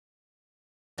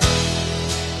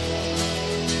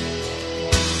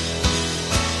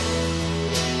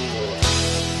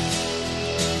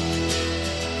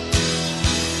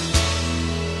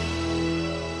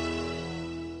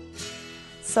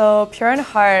So Pure in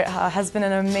Heart has been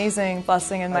an amazing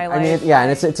blessing in my life. I mean, yeah, and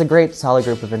it's a great solid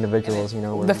group of individuals, you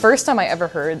know. The first time I ever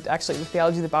heard, actually, the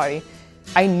theology of the body,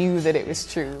 I knew that it was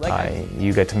true.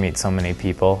 You get to meet so many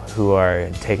people who are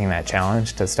taking that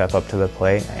challenge to step up to the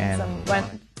plate. And went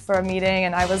for a meeting,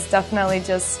 and I was definitely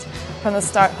just from the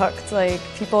start hooked. Like,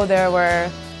 people there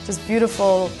were just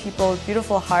beautiful people,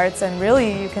 beautiful hearts, and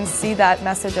really you can see that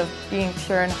message of being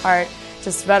pure in heart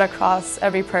just read across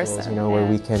every person. You know, where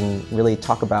we can really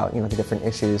talk about, you know, the different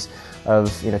issues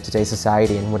of, you know, today's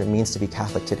society and what it means to be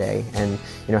Catholic today, and,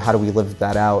 you know, how do we live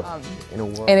that out in a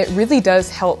world. And it really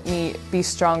does help me be a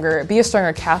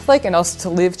stronger Catholic, and also to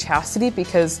live chastity,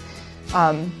 because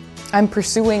I'm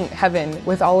pursuing heaven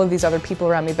with all of these other people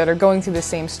around me that are going through the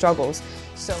same struggles.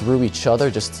 So through each other,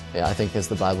 I think, as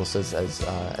the Bible says,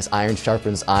 as iron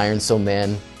sharpens iron, so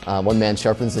one man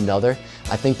sharpens another.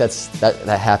 I think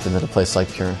that happens at a place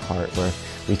like Pure in Heart, where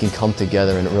we can come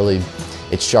together and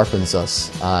it sharpens us.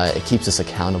 It keeps us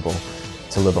accountable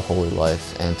to live a holy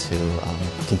life and to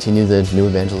continue the new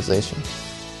evangelization.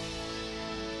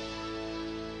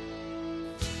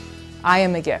 I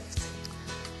am a gift.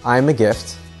 I am a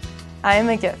gift. I am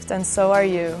a gift, and so are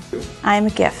you. I am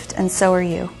a gift, and so are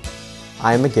you.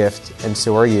 I am a gift, and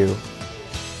so are you.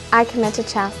 I commit to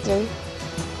chastity.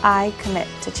 I commit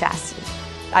to chastity.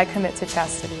 I commit to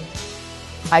chastity.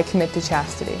 I commit to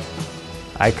chastity.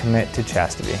 I commit to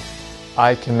chastity.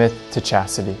 I commit to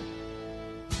chastity.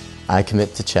 I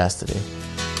commit to chastity.